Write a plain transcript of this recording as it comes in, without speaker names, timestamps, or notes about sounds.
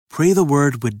Pray the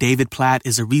Word with David Platt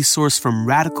is a resource from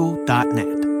radical.net.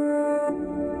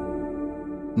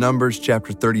 Numbers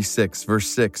chapter 36, verse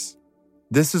 6.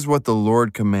 This is what the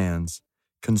Lord commands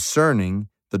concerning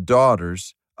the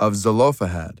daughters of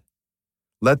Zelophehad.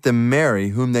 Let them marry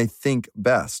whom they think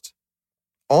best.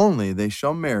 Only they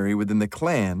shall marry within the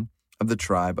clan of the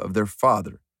tribe of their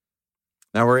father.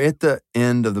 Now we're at the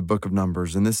end of the book of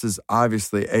Numbers, and this is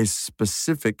obviously a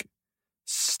specific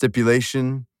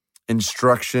stipulation,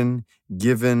 instruction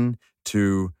given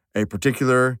to a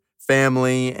particular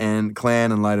family and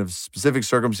clan in light of specific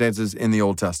circumstances in the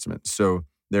Old Testament. So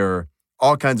there are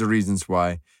all kinds of reasons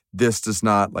why this does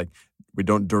not, we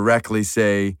don't directly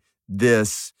say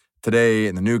this today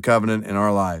in the new covenant in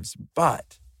our lives.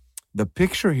 But the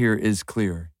picture here is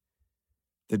clear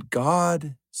that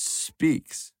God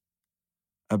speaks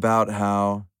about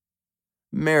how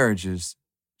marriages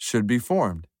should be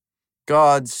formed.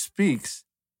 God speaks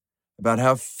about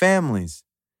how families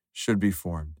should be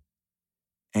formed.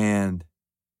 And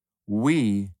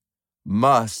we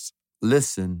must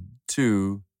listen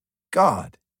to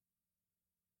God.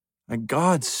 And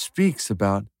God speaks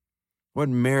about what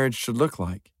marriage should look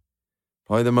like.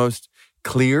 Probably the most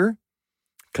clear,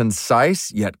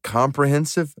 concise, yet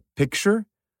comprehensive picture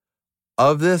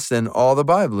of this in all the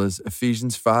Bible is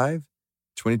Ephesians 5,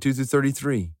 22 through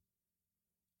 33.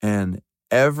 And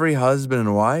every husband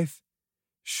and wife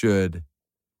should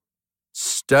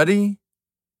study,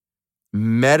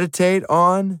 meditate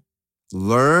on,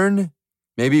 learn,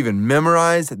 maybe even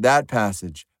memorize that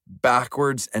passage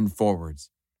backwards and forwards,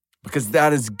 because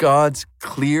that is God's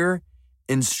clear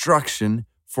instruction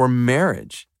for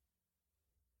marriage.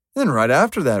 Then right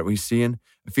after that, we see in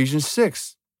Ephesians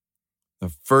 6, the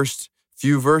first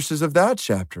few verses of that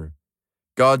chapter,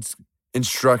 God's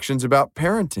instructions about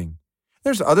parenting.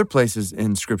 There's other places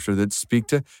in Scripture that speak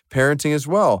to parenting as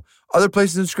well. Other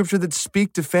places in Scripture that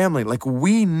speak to family.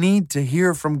 We need to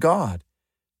hear from God.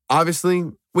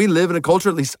 Obviously, we live in a culture,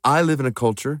 at least I live in a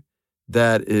culture,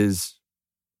 that is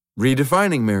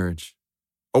redefining marriage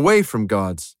away from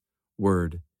God's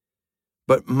word.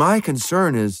 But my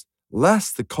concern is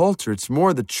less the culture, it's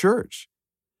more the church.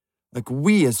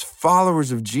 We as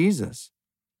followers of Jesus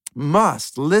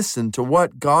must listen to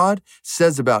what God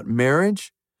says about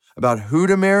marriage, about who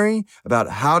to marry, about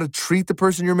how to treat the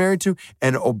person you're married to,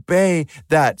 and obey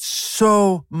that.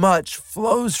 So much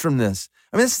flows from this.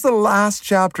 This is the last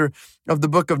chapter of the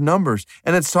book of Numbers,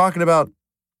 and it's talking about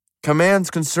commands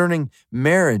concerning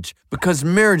marriage, because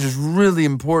marriage is really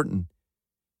important,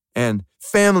 and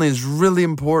family is really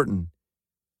important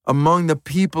among the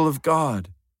people of God.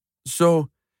 So,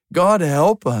 God,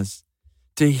 help us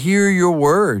to hear your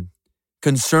word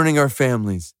concerning our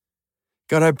families.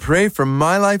 God, I pray for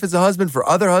my life as a husband, for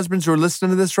other husbands who are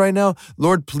listening to this right now.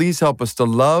 Lord, please help us to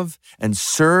love and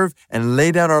serve and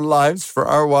lay down our lives for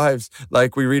our wives,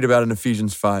 like we read about in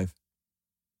Ephesians 5.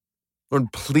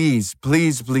 Lord, please,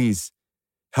 please, please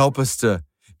help us to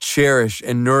cherish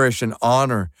and nourish and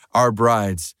honor our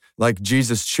brides like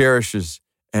Jesus cherishes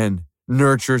and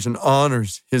nurtures and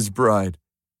honors his bride.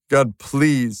 God,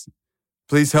 please,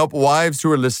 please help wives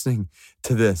who are listening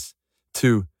to this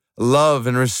to love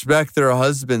and respect their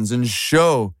husbands and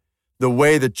show the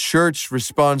way the church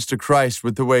responds to Christ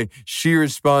with the way she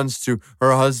responds to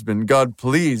her husband. God,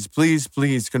 please, please,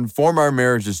 please conform our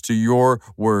marriages to your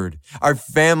word, our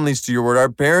families to your word, our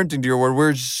parenting to your word.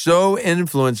 We're so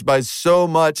influenced by so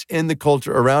much in the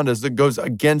culture around us that goes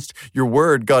against your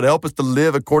word. God, help us to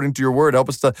live according to your word. Help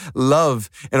us to love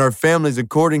and our families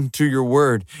according to your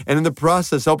word. And in the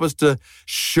process, help us to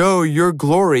show your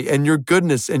glory and your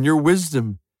goodness and your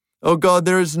wisdom. Oh God,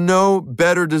 there is no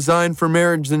better design for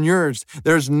marriage than yours.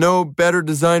 There's no better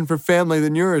design for family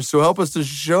than yours. So help us to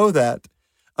show that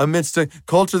amidst a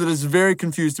culture that is very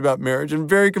confused about marriage and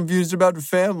very confused about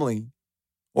family,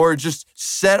 or just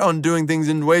set on doing things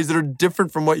in ways that are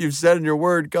different from what you've said in your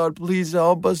word. God, please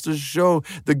help us to show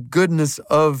the goodness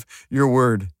of your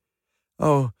word.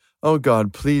 Oh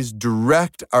God, please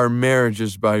direct our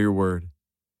marriages by your word.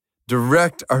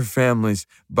 Direct our families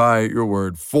by your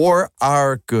word for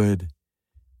our good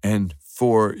and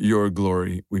for your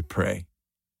glory, we pray.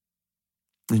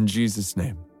 In Jesus'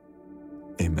 name,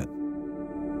 amen.